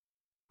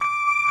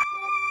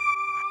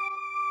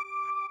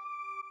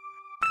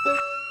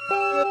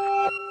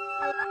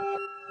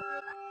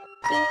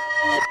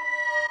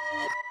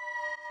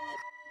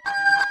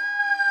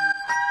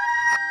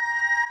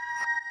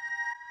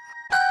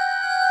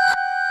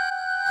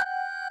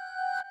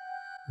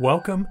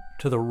Welcome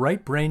to the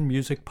Right Brain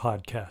Music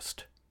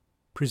Podcast,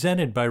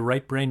 presented by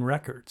Right Brain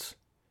Records.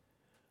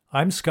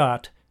 I'm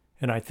Scott,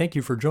 and I thank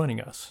you for joining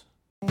us.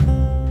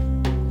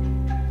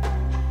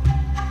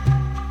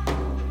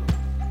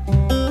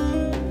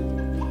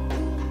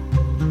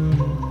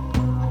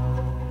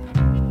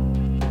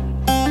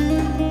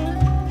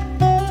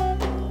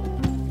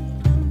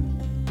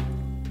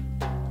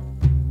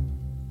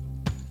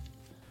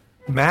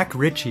 Mac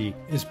Ritchie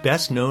is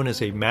best known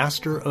as a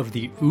master of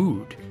the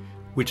oud,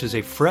 which is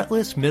a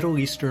fretless Middle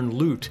Eastern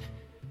lute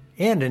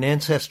and an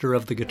ancestor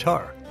of the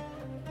guitar.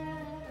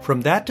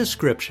 From that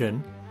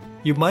description,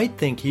 you might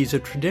think he's a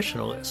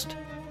traditionalist,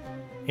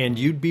 and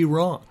you'd be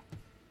wrong.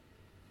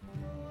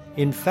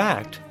 In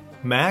fact,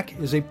 Mac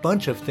is a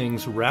bunch of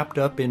things wrapped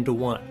up into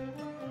one: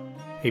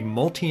 a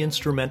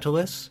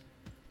multi-instrumentalist,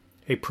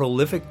 a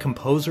prolific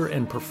composer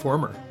and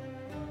performer,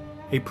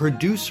 a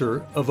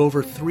producer of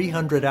over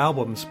 300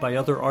 albums by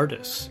other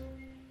artists,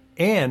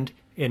 and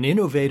an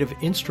innovative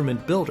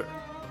instrument builder.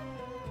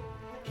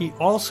 He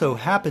also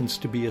happens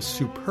to be a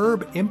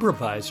superb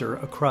improviser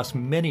across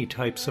many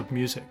types of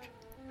music.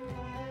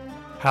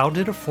 How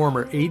did a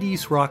former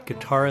 80s rock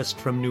guitarist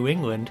from New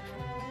England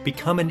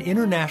become an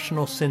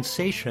international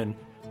sensation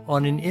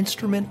on an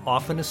instrument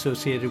often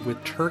associated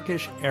with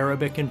Turkish,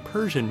 Arabic, and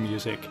Persian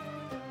music,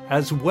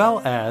 as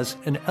well as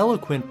an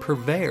eloquent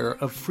purveyor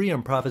of free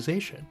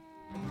improvisation?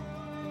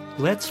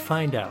 Let's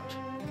find out.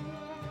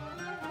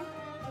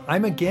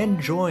 I'm again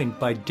joined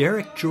by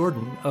Derek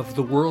Jordan of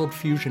The World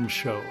Fusion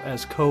Show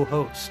as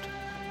co-host.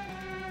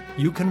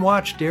 You can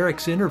watch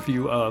Derek's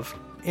interview of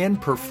and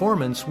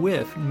performance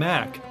with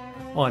Mac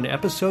on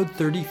episode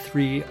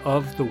 33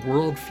 of The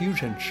World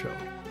Fusion Show.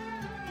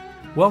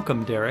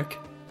 Welcome, Derek.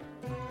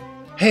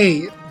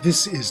 Hey,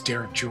 this is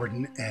Derek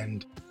Jordan,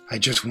 and I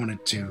just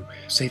wanted to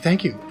say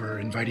thank you for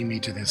inviting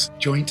me to this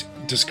joint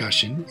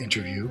discussion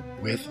interview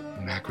with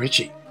Mac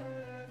Ritchie.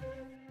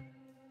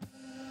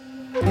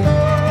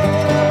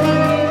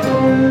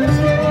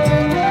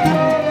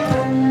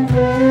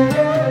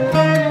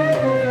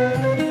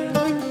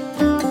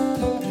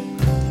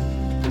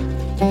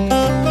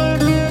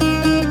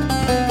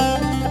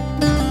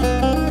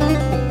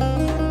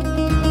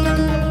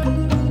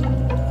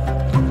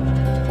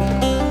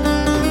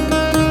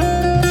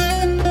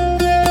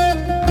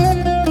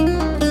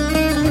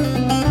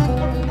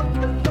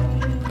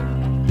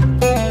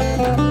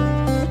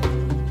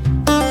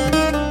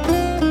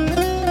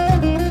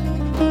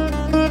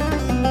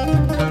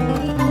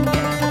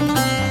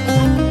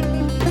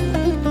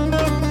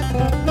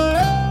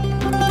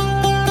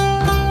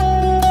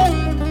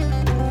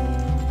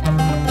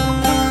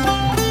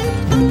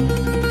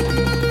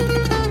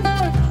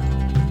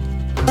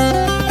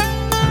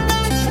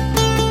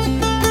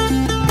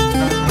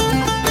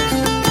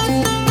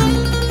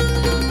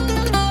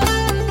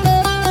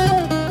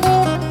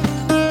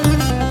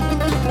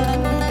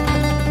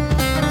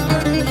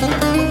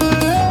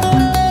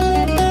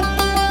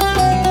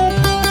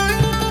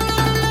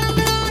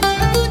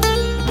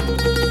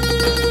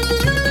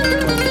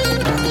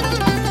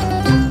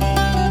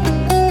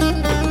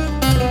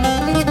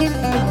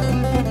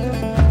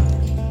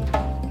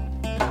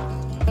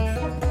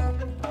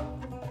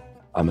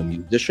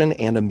 Musician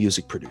and a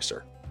music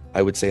producer.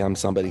 I would say I'm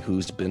somebody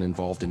who's been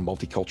involved in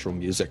multicultural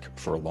music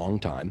for a long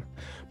time,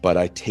 but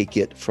I take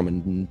it from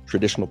a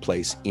traditional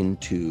place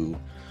into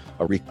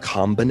a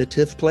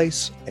recombinative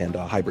place and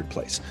a hybrid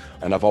place.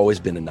 And I've always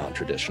been a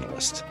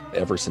non-traditionalist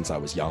ever since I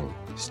was young,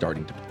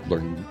 starting to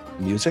learn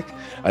music.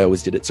 I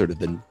always did it sort of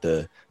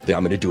the I'm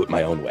going to do it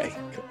my own way.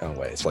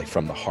 It's like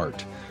from the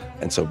heart.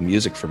 And so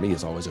music for me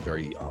is always a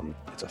very,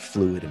 it's a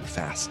fluid and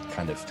fast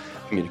kind of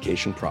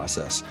communication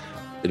process.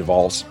 It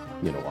evolves.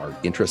 Our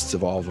interests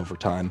evolve over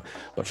time.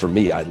 But for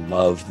me, I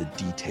love the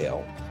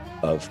detail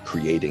of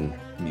creating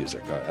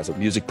music. As a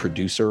music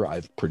producer,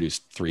 I've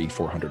produced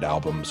 300-400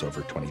 albums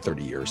over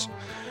 20-30 years.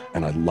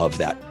 And I love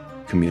that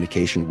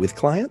communication with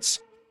clients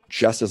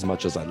just as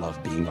much as I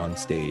love being on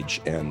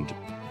stage and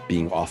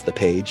being off the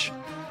page,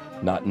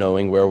 not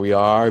knowing where we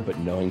are, but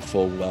knowing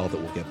full well that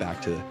we'll get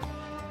back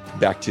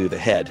to the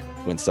head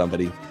when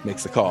somebody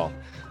makes a call.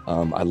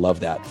 I love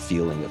that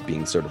feeling of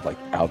being sort of like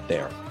out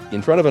there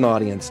in front of an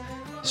audience,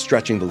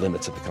 stretching the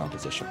limits of the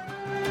composition.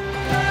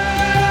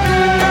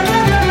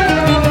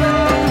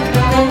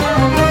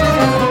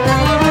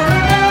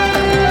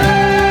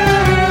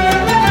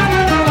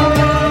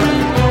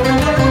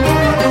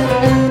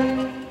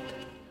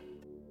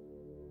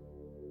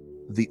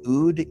 The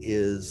oud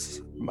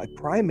is my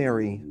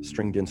primary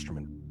stringed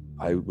instrument.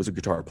 I was a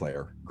guitar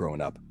player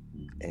growing up,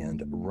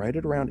 and right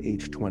at around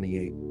age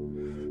 28,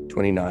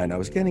 29, I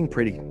was getting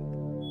pretty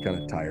kind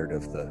of tired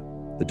of the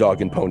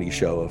dog and pony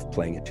show of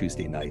playing at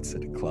Tuesday nights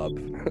at a club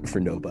for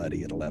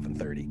nobody at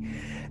 11:30,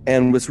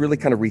 and was really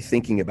kind of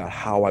rethinking about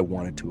how I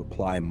wanted to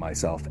apply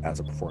myself as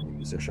a performing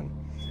musician.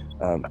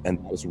 And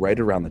it was right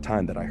around the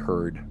time that I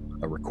heard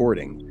a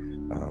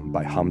recording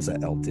by Hamza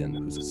Eldin,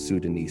 who's a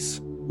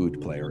Sudanese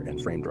oud player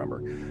and frame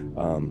drummer.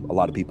 A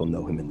lot of people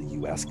know him in the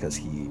US because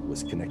he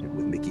was connected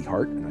with Mickey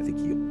Hart, and I think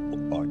he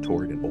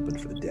toured and opened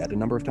for the Dead a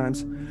number of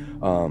times.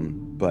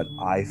 But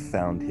I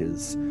found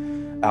his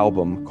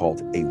album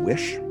called A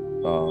Wish,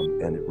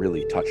 and it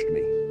really touched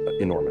me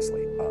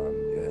enormously.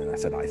 And I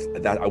said,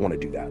 I want to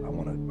do that. I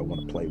want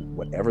to play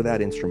whatever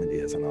that instrument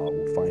is, and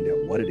I'll find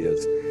out what it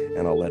is,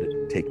 and I'll let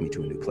it take me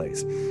to a new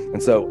place.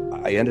 And so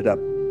I ended up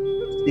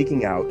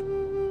seeking out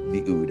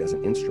the oud as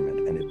an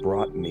instrument, and it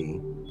brought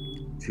me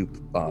to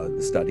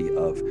the study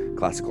of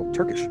classical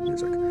Turkish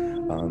music.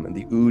 And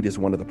the oud is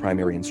one of the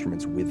primary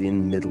instruments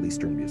within Middle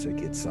Eastern music.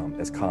 It's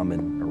as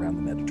common around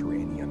the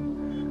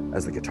Mediterranean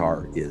as the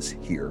guitar is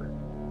here.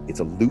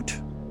 It's a lute.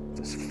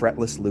 It's a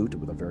fretless lute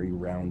with a very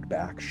round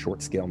back,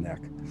 short scale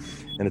neck.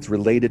 And it's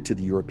related to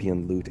the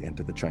European lute and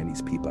to the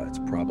Chinese pipa. It's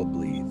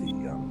probably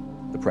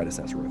the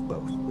predecessor of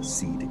both, the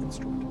seed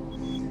instrument.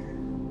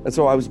 And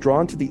so I was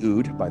drawn to the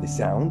oud by the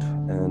sound,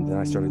 and then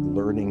I started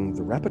learning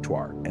the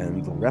repertoire.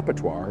 And the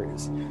repertoire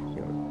is,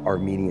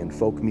 Armenian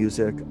folk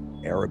music,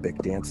 Arabic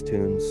dance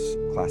tunes,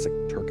 classic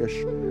Turkish.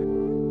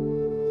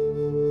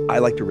 I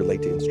like to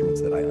relate to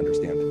instruments that I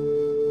understand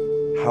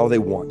how they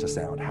want to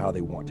sound, how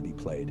they want to be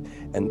played,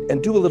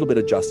 and do a little bit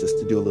of justice,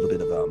 to do a little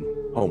bit of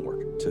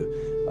homework, to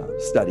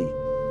study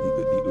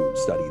the oud,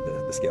 study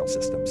the scale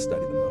system,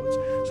 study the modes,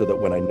 so that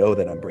when I know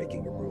that I'm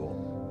breaking a rule,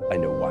 I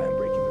know why I'm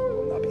breaking the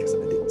rule, not because I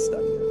didn't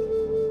study it.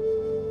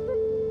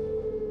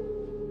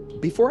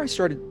 Before I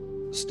started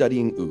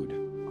studying oud,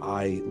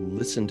 I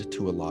listened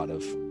to a lot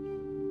of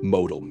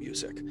modal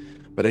music,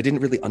 but I didn't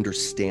really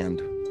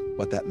understand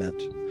what that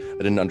meant. I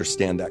didn't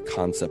understand that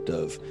concept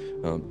of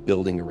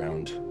building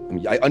around. I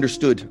mean, I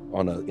understood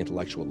on an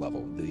intellectual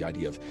level the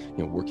idea of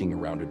working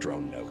around a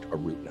drone note, a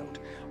root note,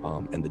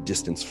 and the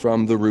distance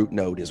from the root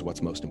note is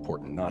what's most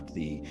important, not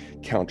the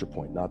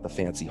counterpoint, not the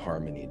fancy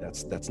harmony.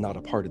 That's not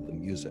a part of the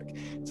music.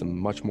 It's a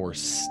much more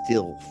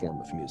still form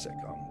of music.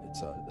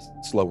 It's a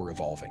slower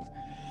evolving,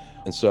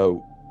 and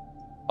so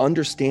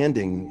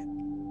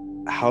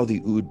understanding how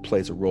the oud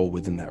plays a role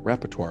within that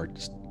repertoire,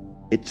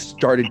 it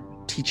started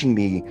teaching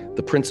me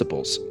the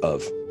principles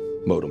of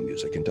modal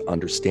music and to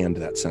understand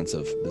that sense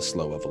of the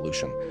slow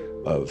evolution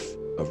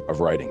of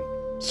writing.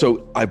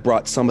 So I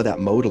brought some of that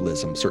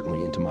modalism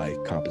certainly into my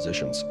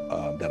compositions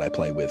that I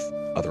play with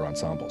other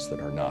ensembles that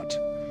are not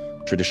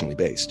traditionally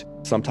based.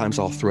 Sometimes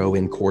I'll throw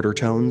in quarter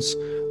tones,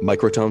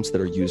 microtones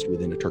that are used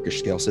within a Turkish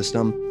scale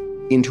system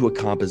into a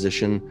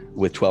composition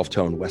with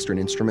 12-tone Western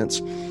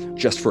instruments,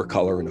 just for a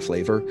color and a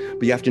flavor.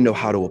 But you have to know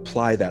how to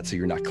apply that so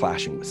you're not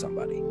clashing with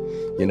somebody.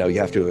 You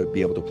have to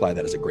be able to apply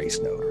that as a grace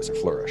note or as a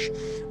flourish.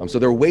 So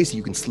there are ways that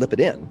you can slip it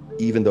in,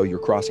 even though you're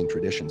crossing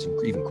traditions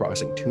and even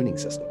crossing tuning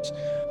systems.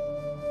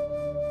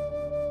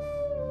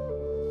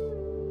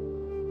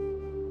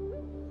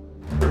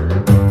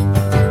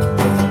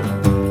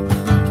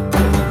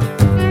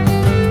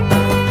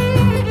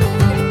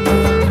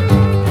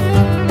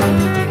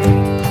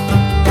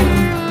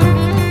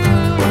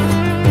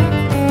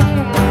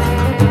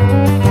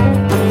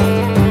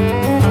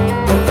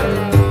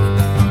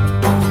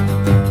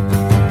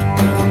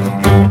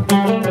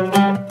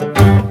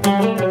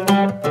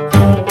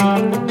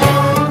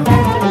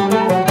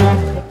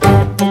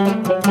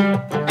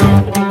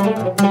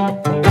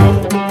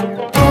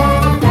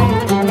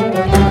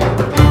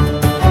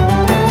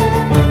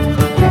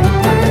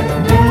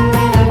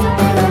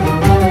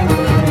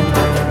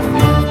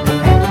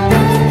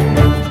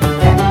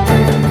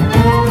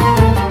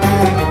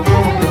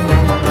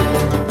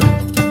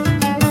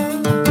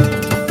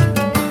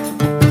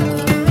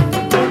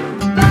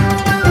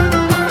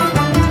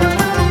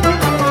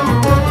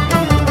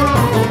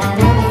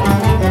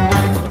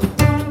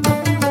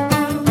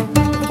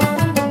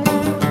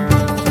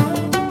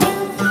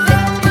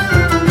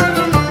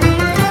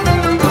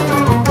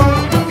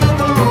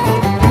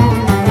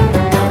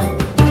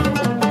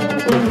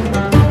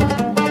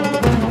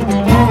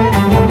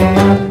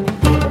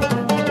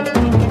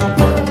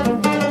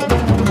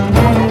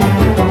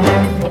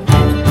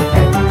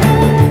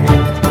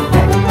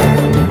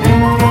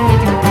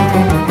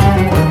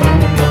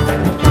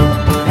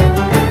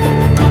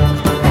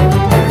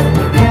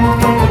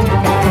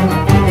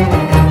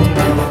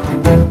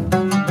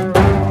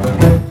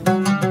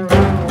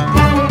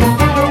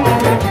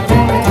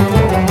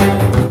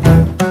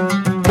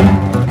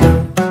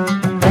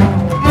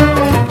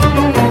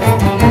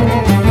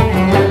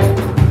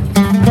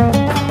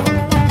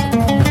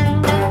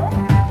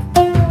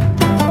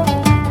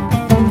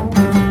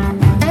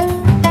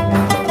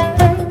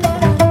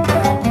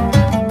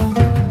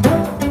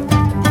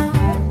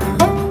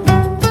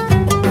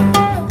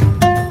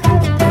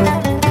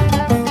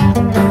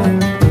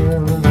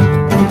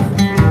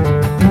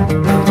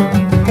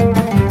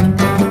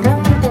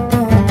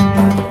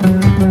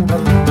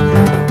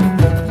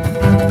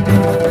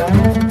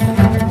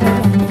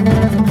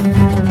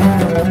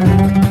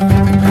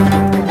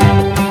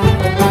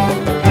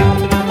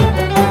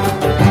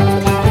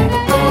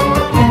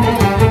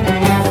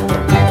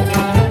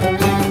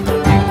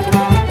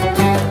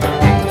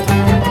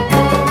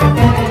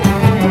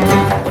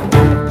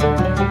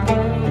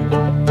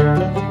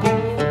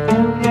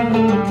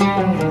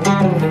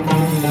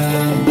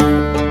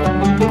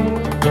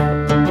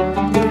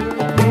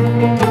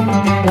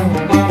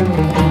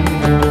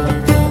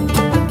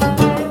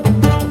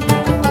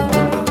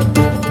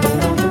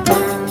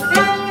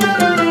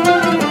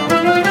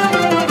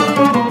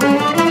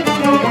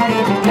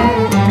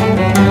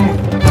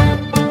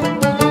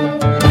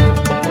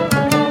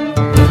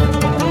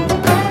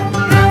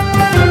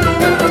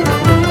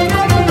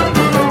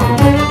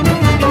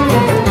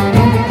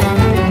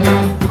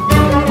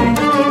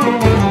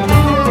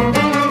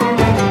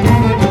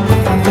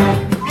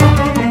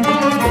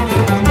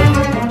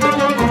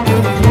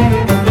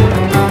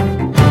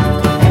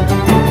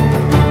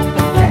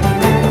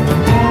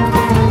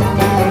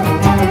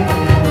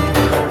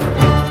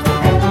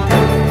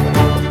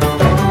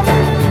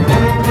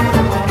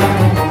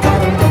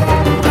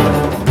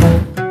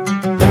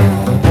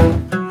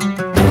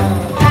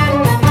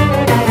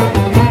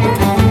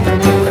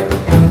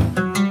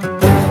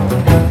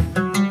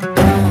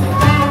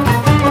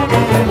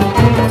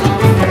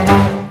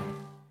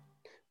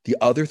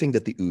 other thing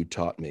that the oud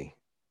taught me,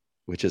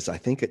 which is, I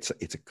think it's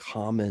a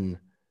common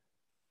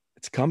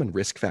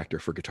risk factor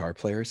for guitar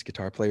players.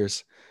 Guitar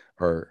players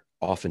are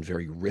often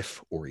very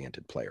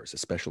riff-oriented players,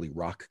 especially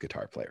rock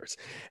guitar players.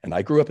 And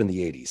I grew up in the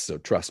 80s, so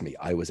trust me,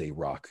 I was a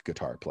rock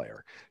guitar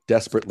player,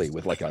 desperately,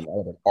 with like an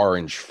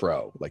orange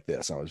fro like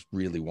this. I was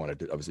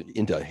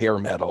into hair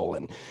metal,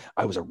 and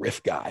I was a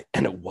riff guy.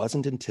 And it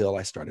wasn't until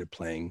I started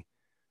playing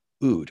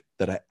oud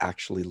that I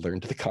actually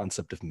learned the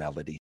concept of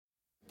melody.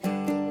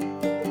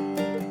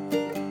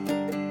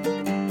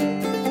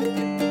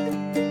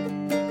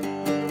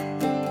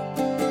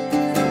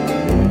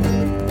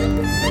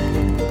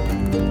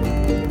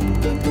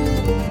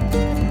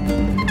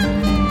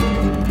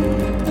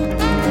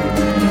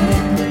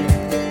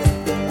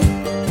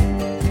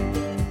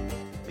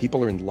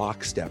 People are in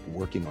lockstep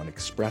working on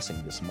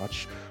expressing this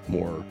much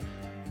more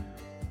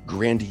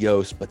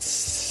grandiose but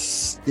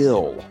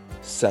still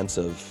sense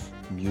of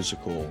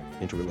musical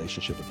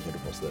interrelationship with the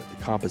intervals. The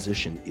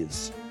composition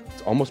it's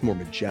almost more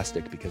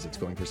majestic because it's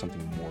going for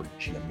something more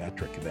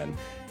geometric than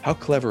how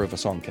clever of a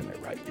song can I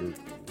write.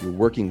 You're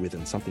working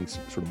within something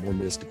sort of more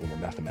mystical, more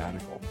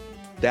mathematical.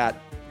 That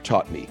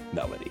taught me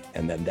melody,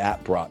 and then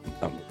that brought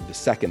the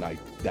second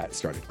that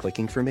started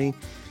clicking for me.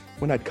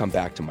 When I'd come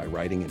back to my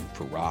writing and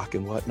for rock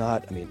and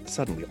whatnot, I mean,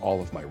 suddenly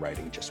all of my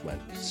writing just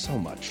went so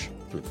much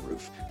through the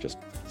roof, just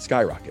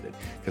skyrocketed,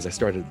 because I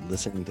started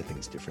listening to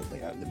things differently.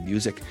 The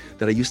music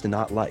that I used to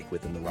not like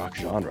within the rock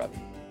genre,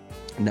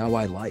 now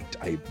I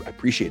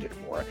appreciated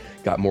it more,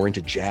 got more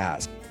into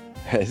jazz.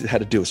 I had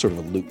to do a sort of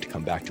a loop to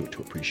come back to it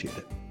to appreciate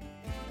it.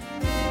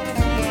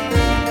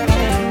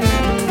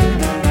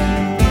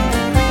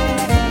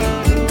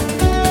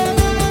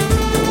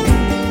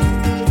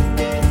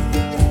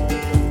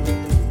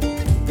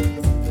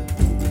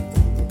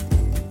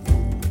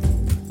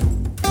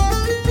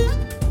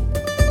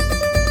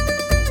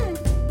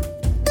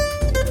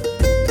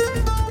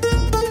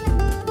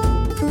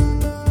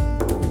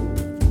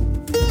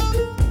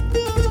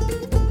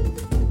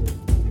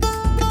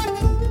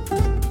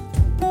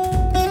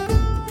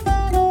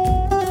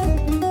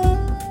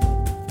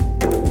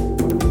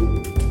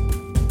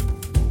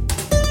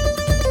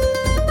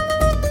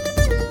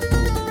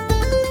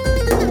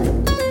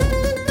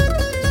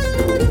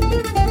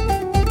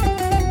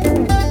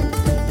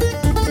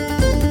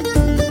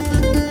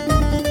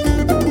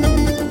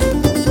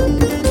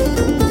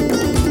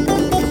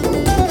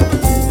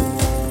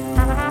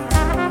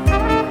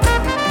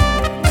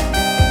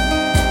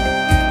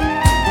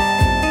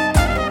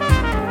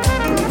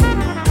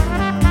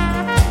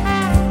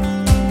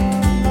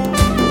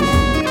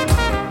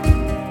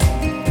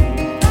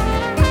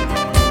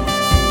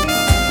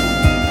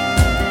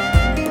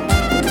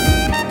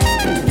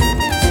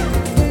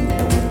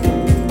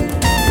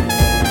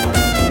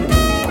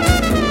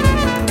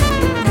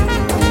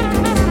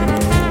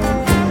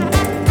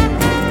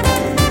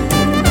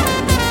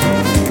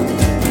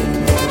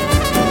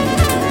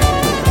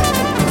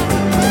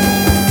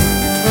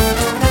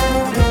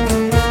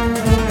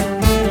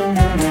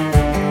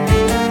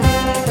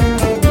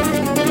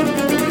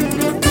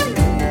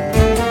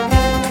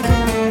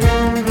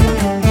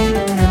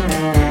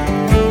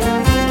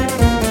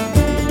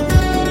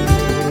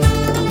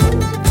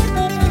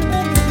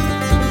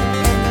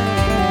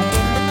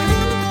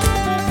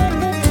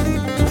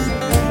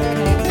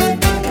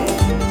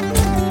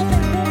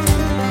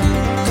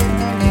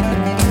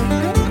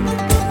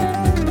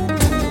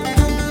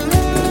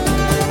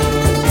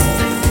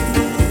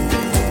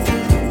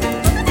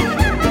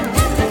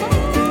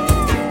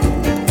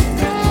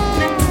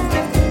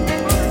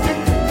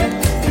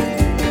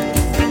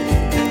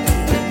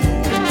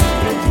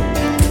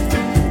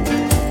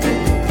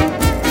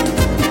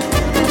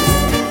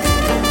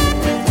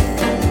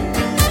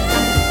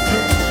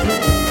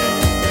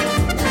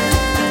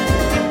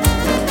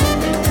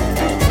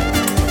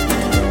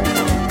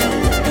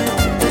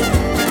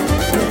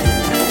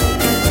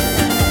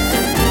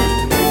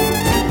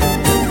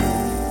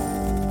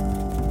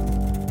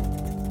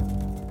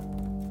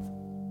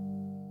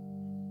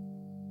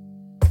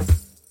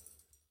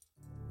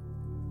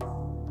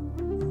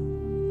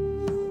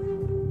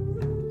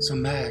 So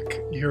Mac,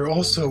 you're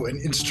also an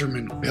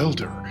instrument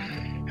builder,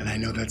 and I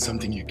know that's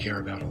something you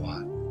care about a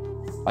lot.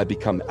 I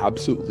become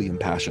absolutely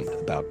impassioned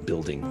about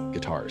building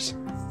guitars.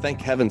 Thank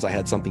heavens I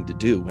had something to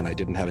do when I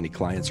didn't have any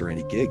clients or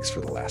any gigs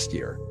for the last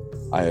year.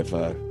 I have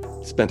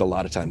spent a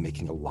lot of time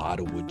making a lot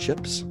of wood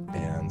chips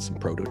and some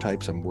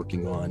prototypes. I'm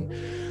working on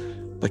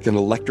like an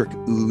electric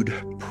oud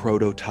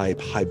prototype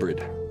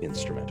hybrid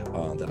instrument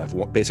that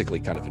I've basically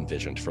kind of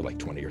envisioned for like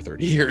 20 or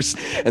 30 years.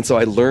 And so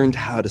I learned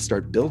how to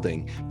start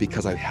building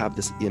because I have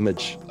this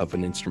image of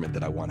an instrument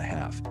that I want to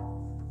have.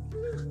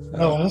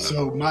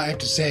 Also, I have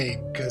to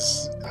say,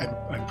 because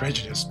I'm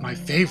prejudiced, my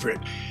favorite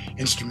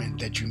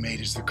instrument that you made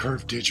is the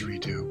curved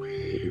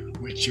didgeridoo,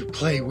 which you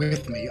play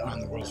with me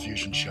on the World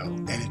Fusion Show.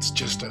 And it's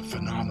just a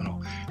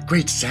phenomenal,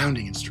 great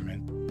sounding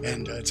instrument.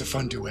 And it's a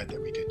fun duet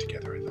that we did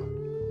together, I thought.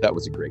 That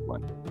was a great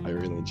one. I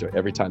really enjoy it.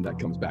 Every time that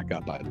comes back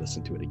up, I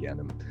listen to it again.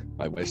 And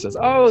my wife says,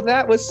 "Oh,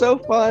 that was so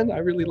fun. I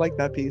really like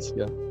that piece."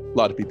 Yeah. A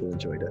lot of people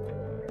enjoyed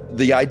it.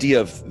 The idea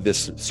of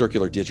this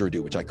circular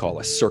didgeridoo, which I call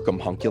a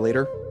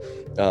circumhunculator,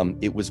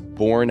 it was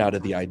born out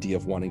of the idea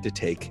of wanting to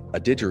take a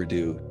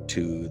didgeridoo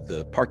to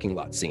the parking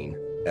lot scene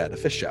at a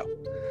fish show.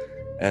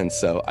 And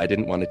so I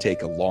didn't want to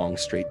take a long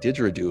straight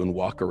didgeridoo and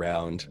walk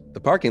around the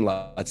parking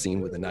lot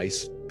scene with a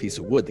nice piece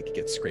of wood that could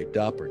get scraped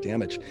up or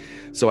damaged.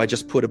 So I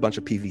just put a bunch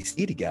of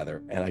PVC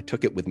together and I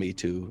took it with me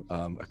to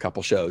a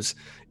couple shows.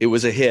 It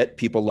was a hit.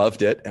 People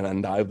loved it.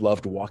 And I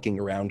loved walking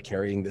around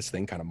carrying this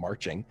thing, kind of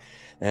marching.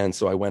 And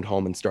so I went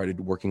home and started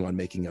working on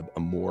making a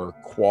more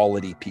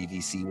quality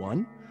PVC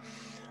one.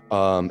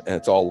 And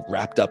it's all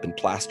wrapped up in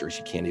plasters.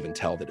 You can't even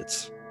tell that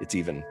it's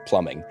even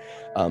plumbing.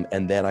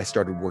 And then I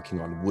started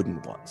working on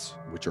wooden ones,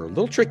 which are a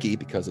little tricky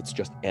because it's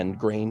just end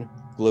grain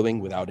gluing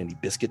without any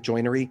biscuit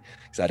joinery,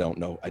 because I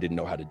didn't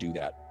know how to do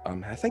that.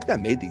 I think I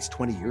made these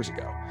 20 years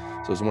ago.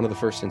 So it was one of the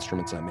first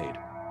instruments I made.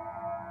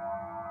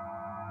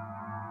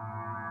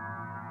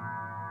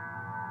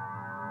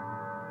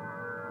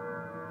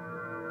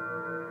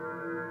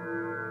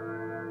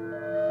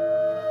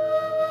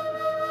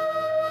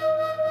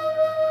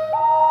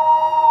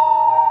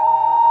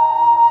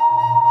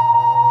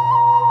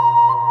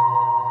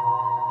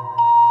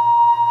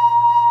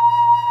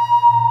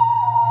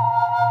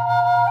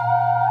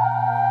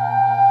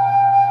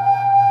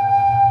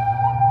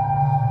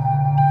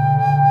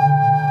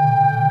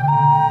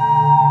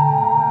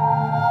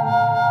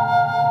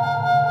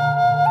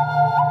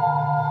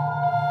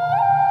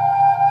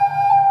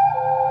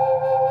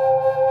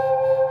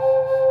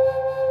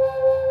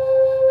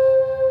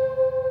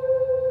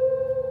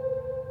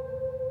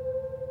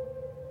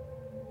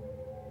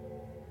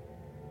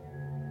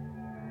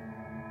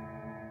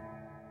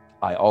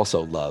 I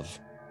also love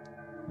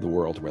the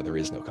world where there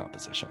is no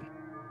composition,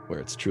 where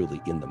it's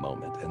truly in the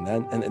moment. And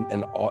then,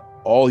 and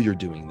all you're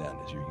doing then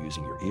is you're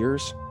using your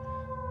ears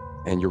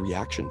and your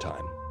reaction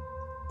time.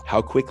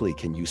 How quickly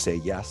can you say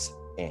yes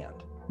and?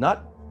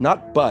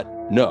 Not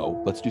but,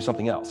 no, let's do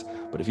something else.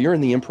 But if you're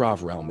in the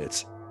improv realm,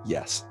 it's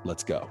yes,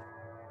 let's go.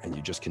 And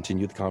you just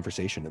continue the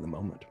conversation in the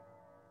moment.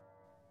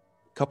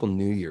 A couple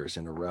New Years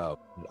in a row,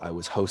 I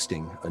was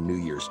hosting a New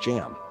Year's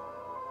jam.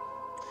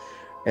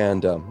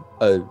 And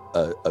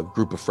a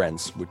group of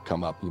friends would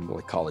come up,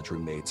 like college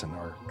roommates and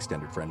our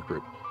extended friend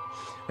group.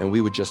 And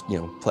we would just,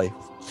 play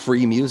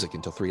free music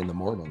until 3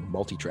 a.m,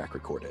 multi-track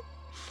record it.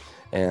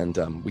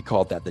 And we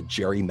called that the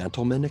Jerry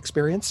Mentalman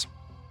experience.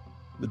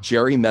 The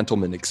Jerry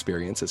Mentalman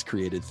experience has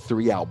created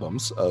 3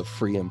 albums of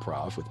free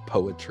improv with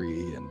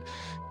poetry and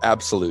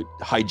absolute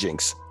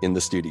hijinks in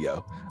the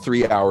studio.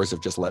 3 hours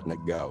of just letting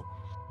it go.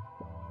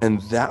 And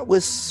that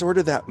was sort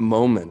of that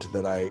moment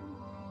that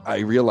I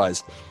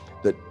realized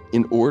that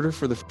in order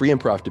for the free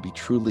improv to be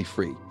truly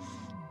free,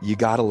 you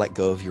got to let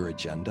go of your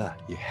agenda.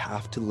 You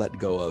have to let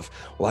go of,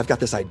 well, I've got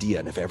this idea,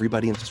 and if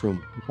everybody in this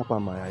room picks up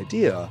on my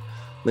idea,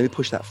 let me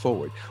push that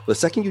forward. Well, the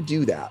second you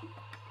do that,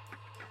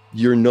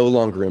 you're no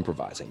longer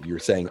improvising. You're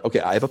saying,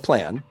 okay, I have a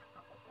plan,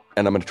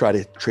 and I'm going to try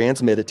to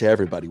transmit it to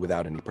everybody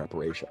without any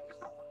preparation.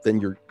 Then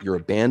you're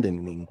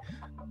abandoning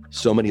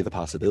so many of the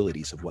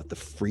possibilities of what the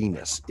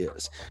freeness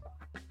is.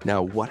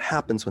 Now, what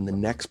happens when the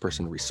next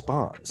person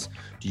responds?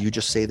 Do you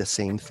just say the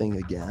same thing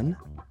again?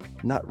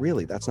 Not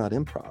really. That's not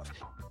improv.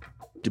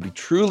 To be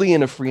truly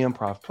in a free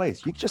improv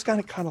place, you just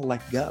gotta kind of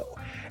let go.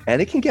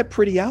 And it can get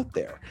pretty out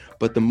there.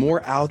 But the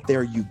more out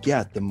there you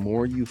get, the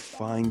more you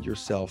find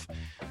yourself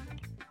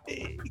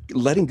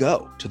letting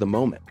go to the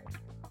moment.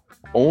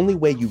 Only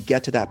way you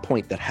get to that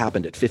point that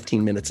happened at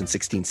 15 minutes and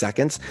 16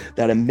 seconds,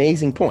 that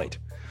amazing point,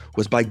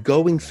 was by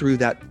going through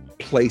that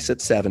place at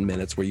 7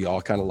 minutes where you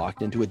all kind of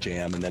locked into a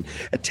jam, and then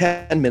at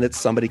 10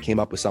 minutes somebody came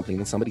up with something,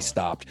 then somebody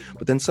stopped,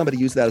 but then somebody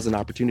used that as an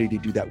opportunity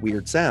to do that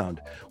weird sound,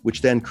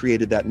 which then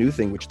created that new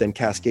thing, which then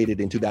cascaded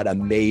into that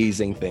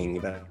amazing thing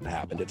that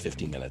happened at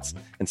 15 minutes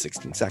and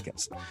 16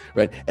 seconds,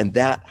 right? And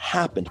that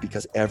happened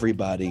because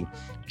everybody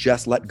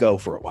just let go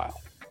for a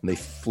while. And they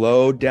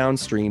flowed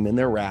downstream in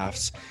their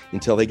rafts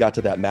until they got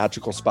to that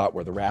magical spot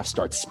where the raft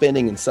starts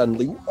spinning, and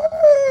suddenly,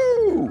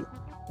 woo!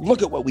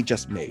 Look at what we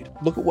just made.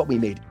 Look at what we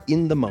made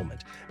in the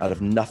moment out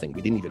of nothing.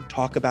 We didn't even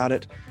talk about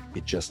it.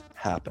 It just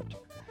happened.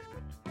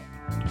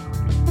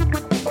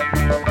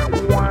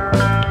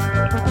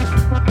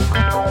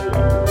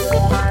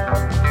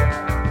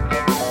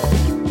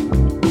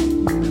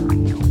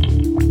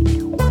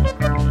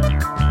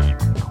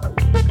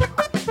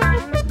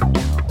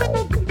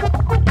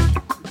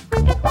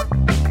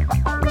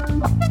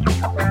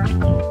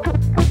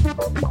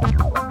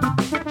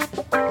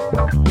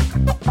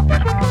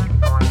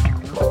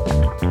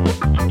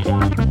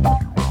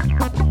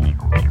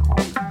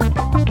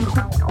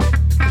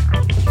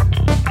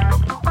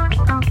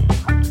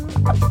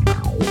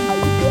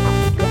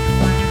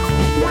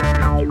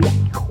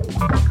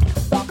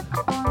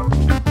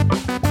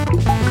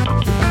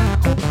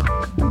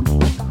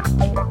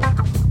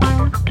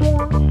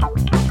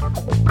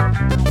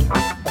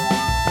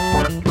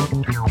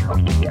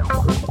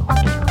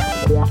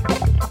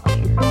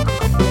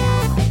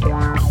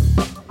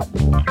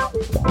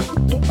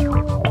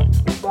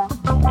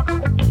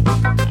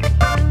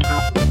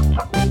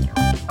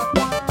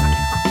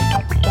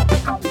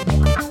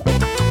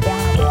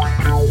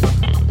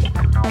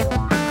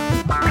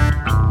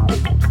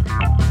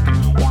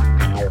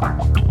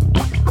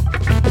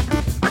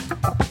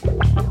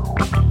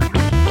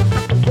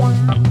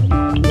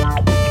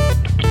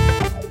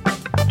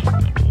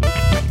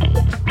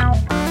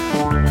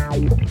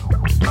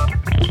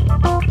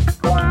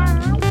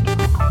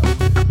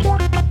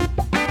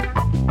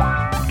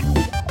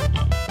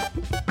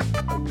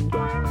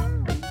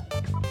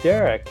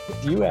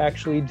 you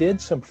actually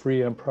did some free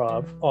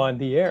improv on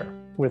the air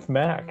with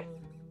Mac,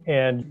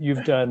 and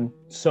you've done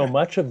so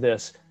much of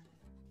this.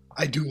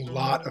 I do a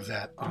lot of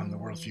that on the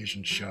World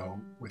Fusion show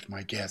with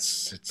my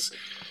guests. It's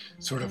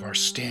sort of our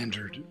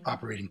standard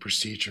operating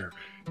procedure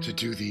to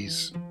do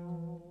these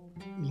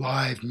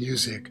live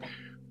music,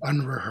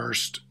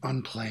 unrehearsed,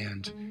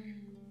 unplanned,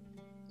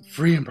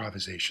 free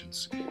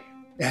improvisations.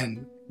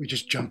 And we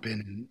just jump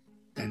in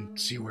and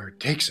see where it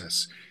takes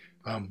us.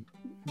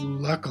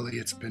 Luckily,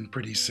 it's been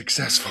pretty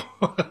successful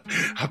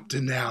up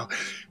to now.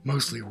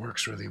 Mostly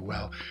works really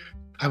well.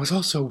 I was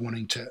also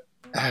wanting to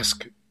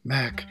ask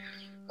Mac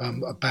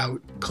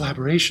about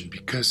collaboration,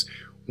 because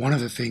one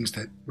of the things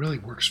that really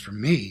works for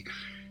me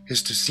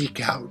is to seek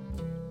out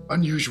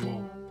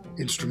unusual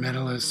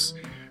instrumentalists,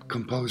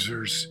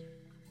 composers,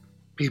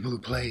 people who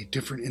play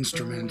different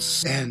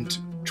instruments, and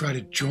try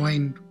to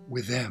join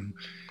with them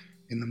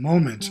in the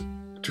moment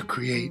to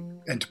create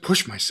and to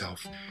push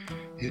myself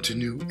into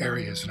new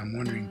areas. And I'm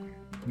wondering,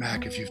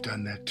 Mac, if you've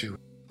done that too.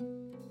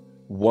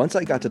 Once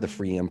I got to the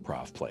free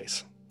improv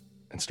place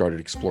and started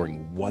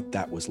exploring what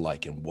that was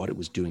like and what it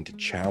was doing to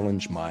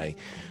challenge my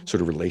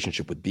sort of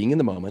relationship with being in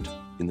the moment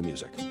in the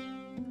music,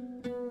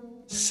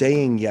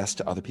 saying yes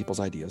to other people's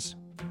ideas,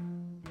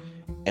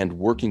 and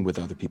working with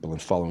other people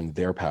and following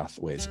their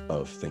pathways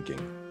of thinking,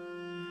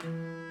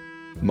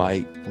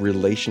 my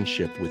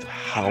relationship with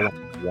how I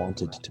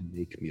wanted to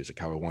make music,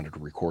 how I wanted to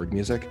record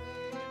music,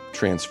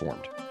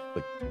 transformed,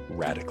 like,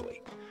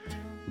 radically.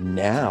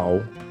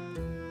 Now,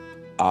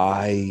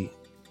 I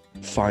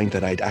find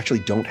that I actually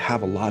don't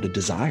have a lot of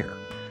desire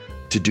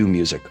to do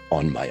music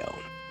on my own.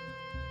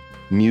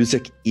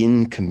 Music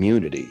in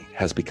community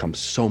has become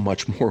so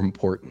much more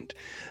important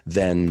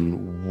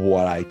than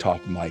what I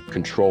talk my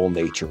control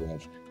nature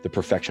of the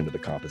perfection of the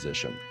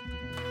composition.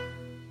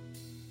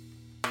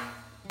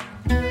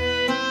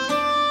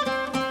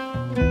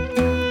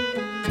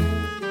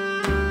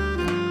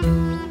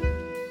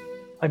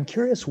 I'm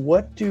curious,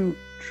 what do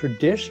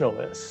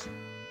traditionalists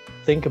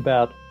think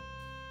about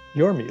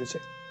your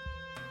music?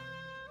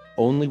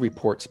 Only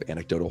reports of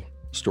anecdotal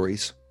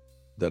stories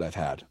that I've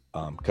had,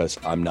 because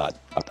I'm not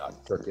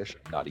Turkish,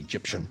 I'm not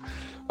Egyptian,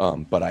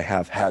 but I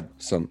have had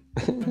some.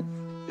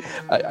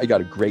 I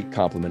got a great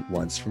compliment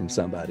once from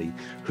somebody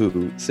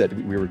who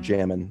said, we were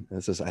jamming,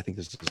 and says, I think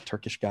this is a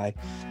Turkish guy,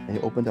 and he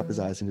opened up his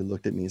eyes and he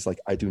looked at me. He's like,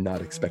 I do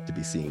not expect to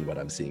be seeing what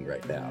I'm seeing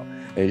right now.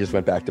 And he just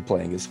went back to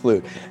playing his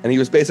flute, and he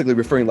was basically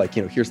referring, like,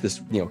 here's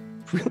this,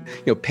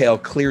 pale,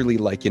 clearly,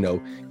 like,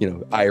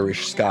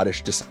 Irish,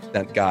 Scottish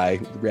descent guy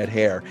with red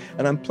hair,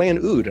 and I'm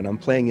playing oud and I'm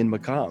playing in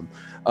maqam.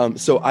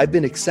 So I've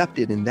been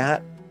accepted in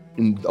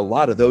a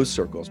lot of those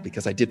circles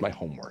because I did my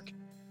homework.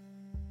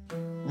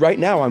 Right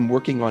now, I'm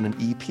working on an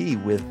EP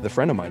with a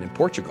friend of mine in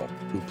Portugal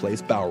who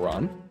plays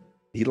Bowron.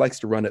 He likes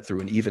to run it through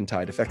an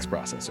Eventide effects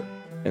processor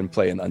and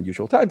play in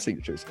unusual time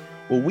signatures.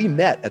 Well, we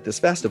met at this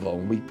festival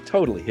and we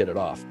totally hit it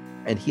off.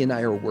 And he and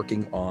I are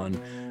working on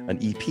an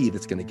EP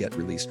that's going to get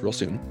released real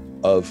soon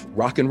of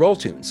rock and roll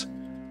tunes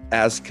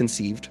as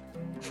conceived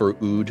for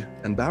oud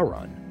and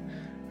Bowron.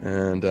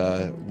 And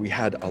we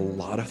had a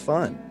lot of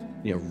fun,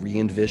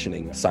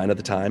 re-envisioning Sign of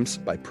the Times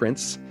by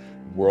Prince,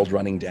 World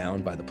Running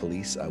Down by The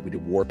Police. We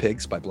did War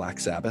Pigs by Black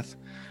Sabbath.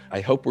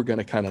 I hope we're going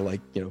to kind of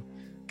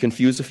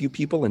confuse a few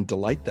people and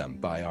delight them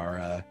by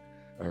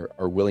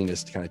our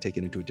willingness to kind of take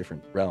it into a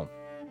different realm.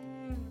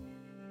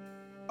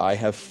 I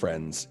have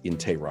friends in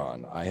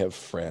Tehran. I have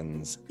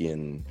friends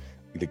in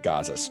the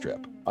Gaza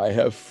Strip. I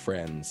have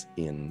friends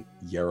in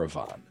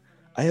Yerevan.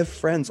 I have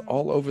friends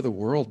all over the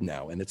world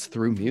now, and it's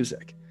through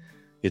music.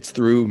 It's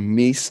through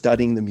me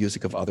studying the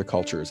music of other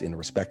cultures in a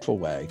respectful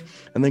way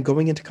and then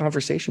going into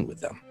conversation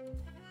with them.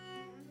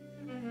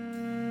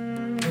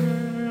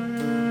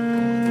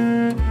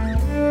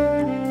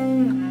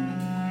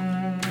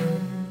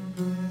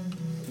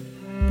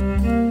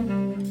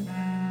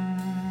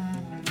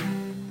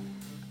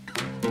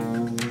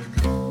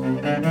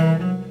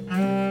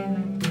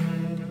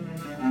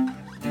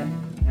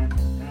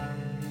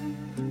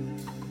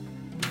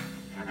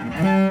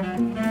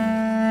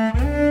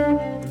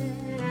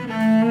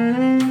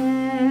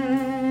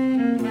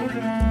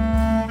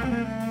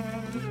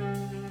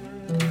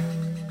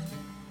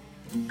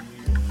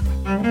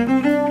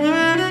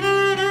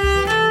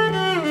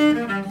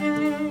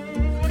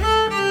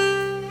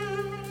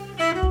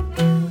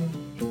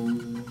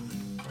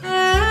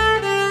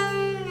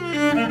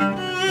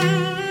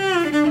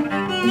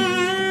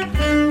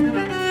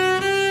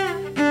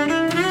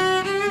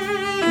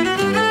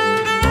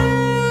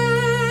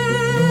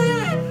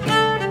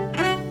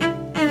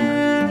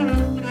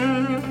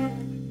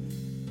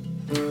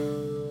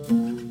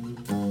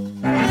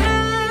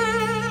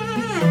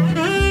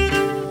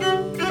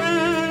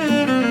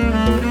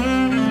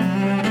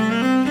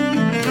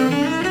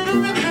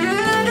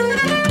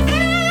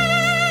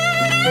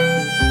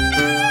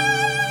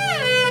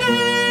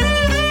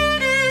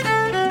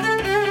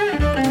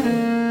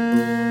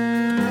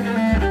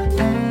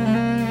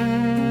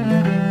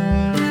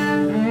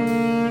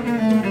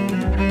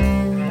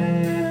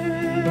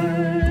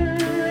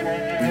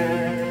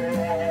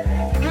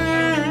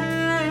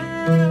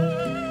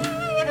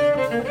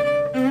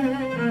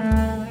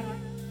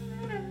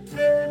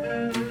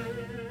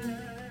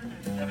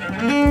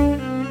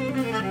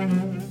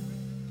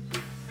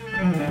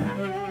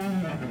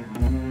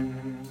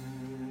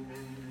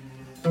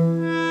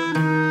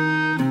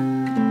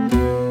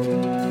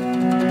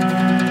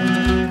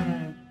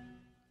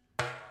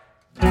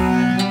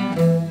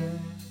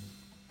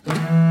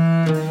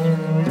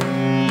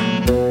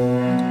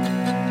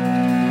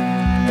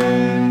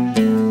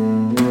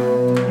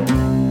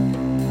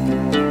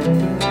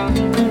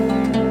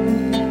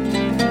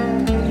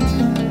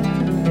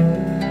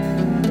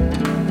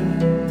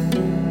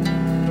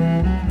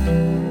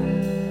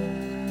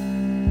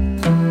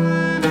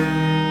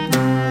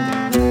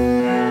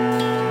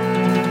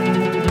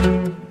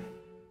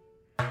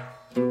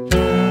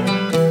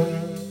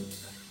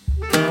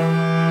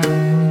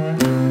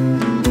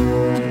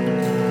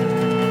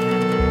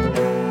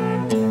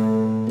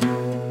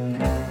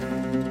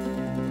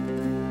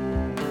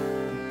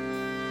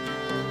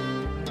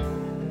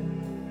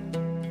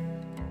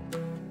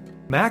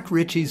 Mac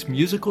Ritchie's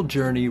musical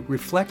journey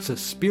reflects a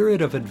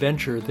spirit of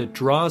adventure that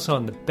draws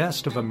on the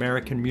best of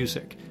American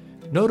music,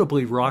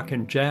 notably rock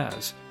and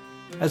jazz,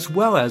 as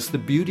well as the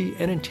beauty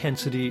and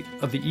intensity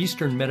of the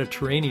Eastern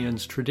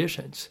Mediterranean's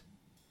traditions.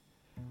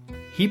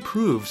 He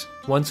proves,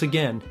 once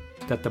again,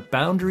 that the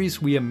boundaries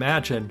we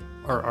imagine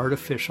are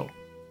artificial.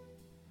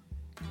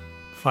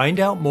 Find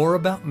out more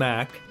about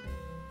Mac,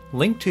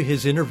 link to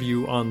his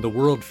interview on The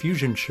World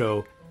Fusion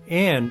Show,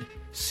 and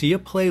see a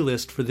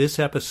playlist for this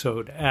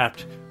episode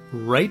at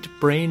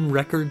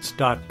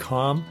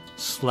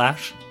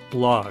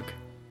rightbrainrecords.com/blog.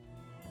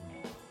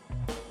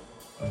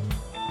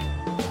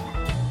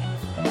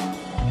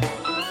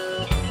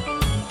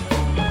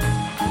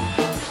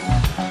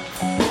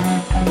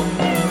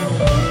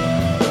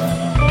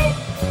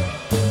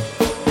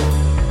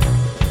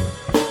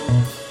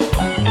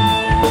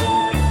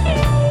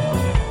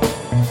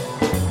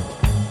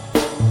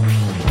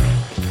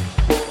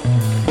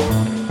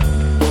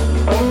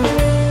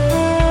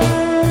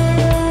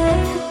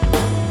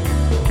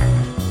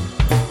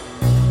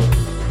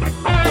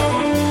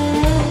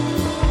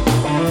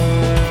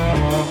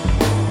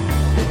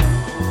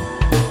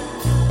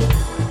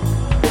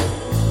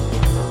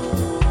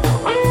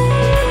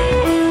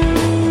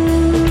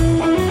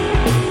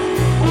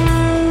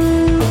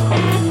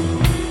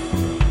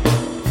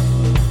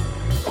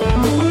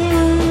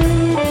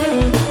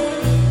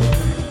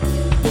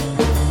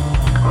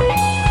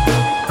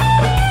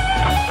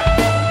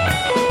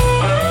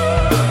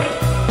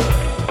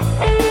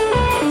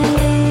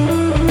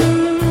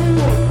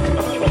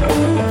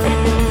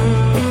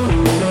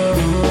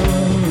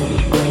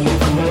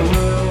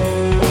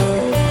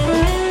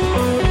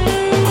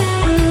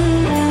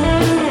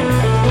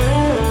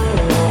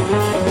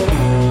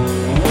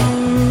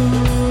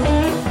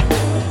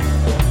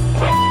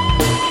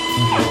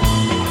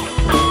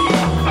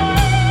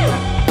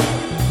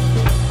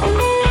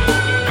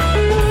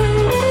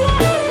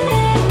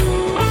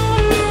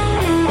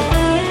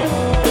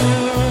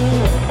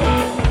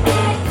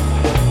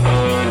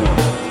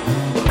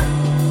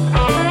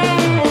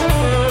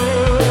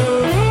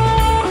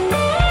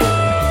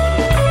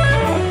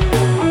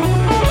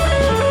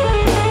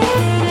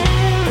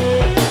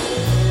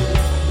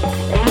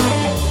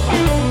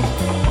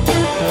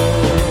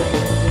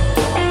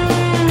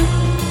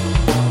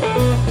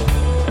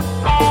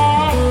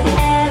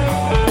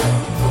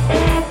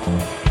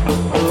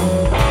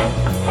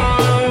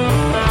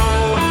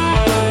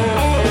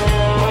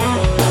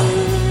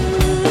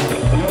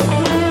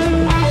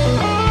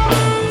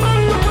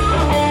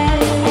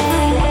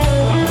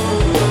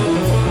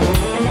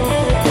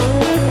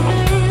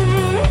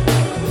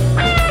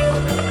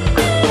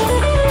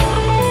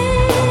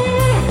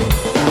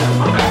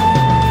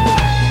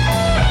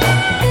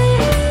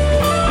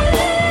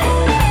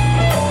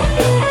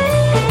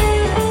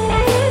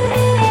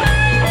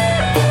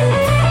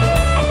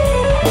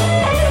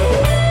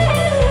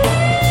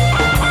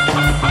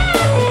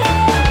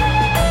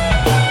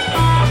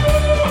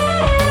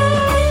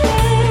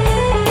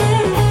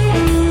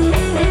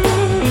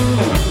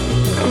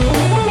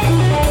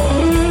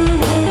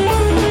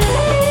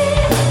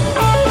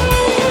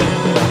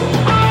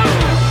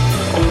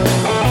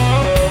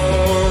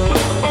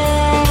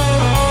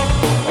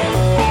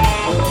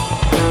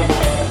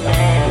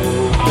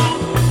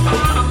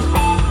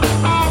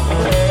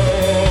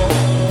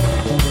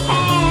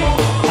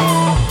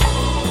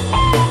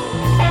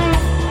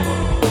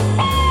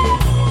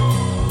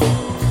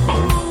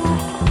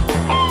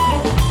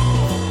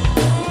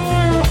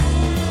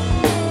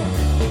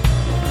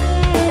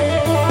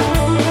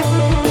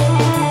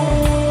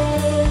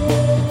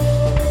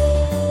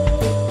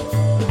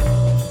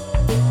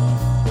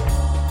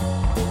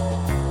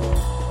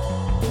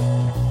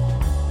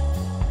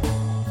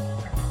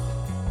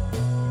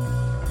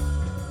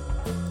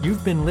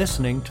 You've been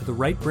listening to the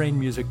Right Brain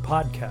Music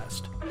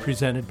Podcast,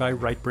 presented by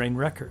Right Brain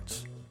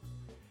Records.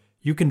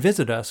 You can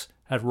visit us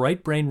at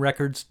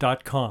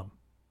rightbrainrecords.com.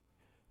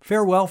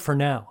 Farewell for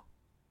now.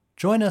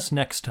 Join us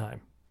next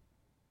time.